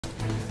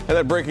And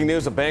that breaking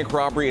news, a bank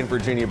robbery in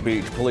Virginia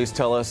Beach. Police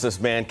tell us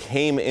this man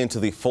came into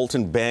the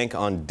Fulton Bank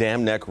on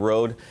Dam Neck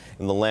Road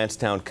in the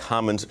Lansdowne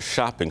Commons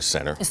Shopping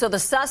Center. So the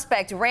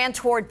suspect ran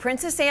toward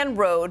Princess Anne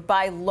Road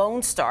by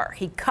Lone Star.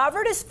 He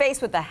covered his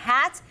face with a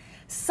hat,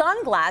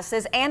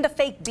 sunglasses, and a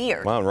fake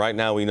beard. Well, right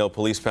now we know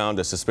police found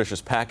a suspicious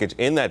package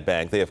in that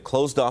bank. They have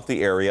closed off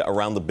the area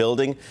around the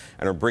building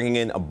and are bringing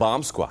in a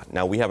bomb squad.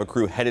 Now we have a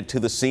crew headed to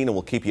the scene and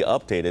we'll keep you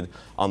updated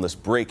on this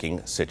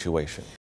breaking situation.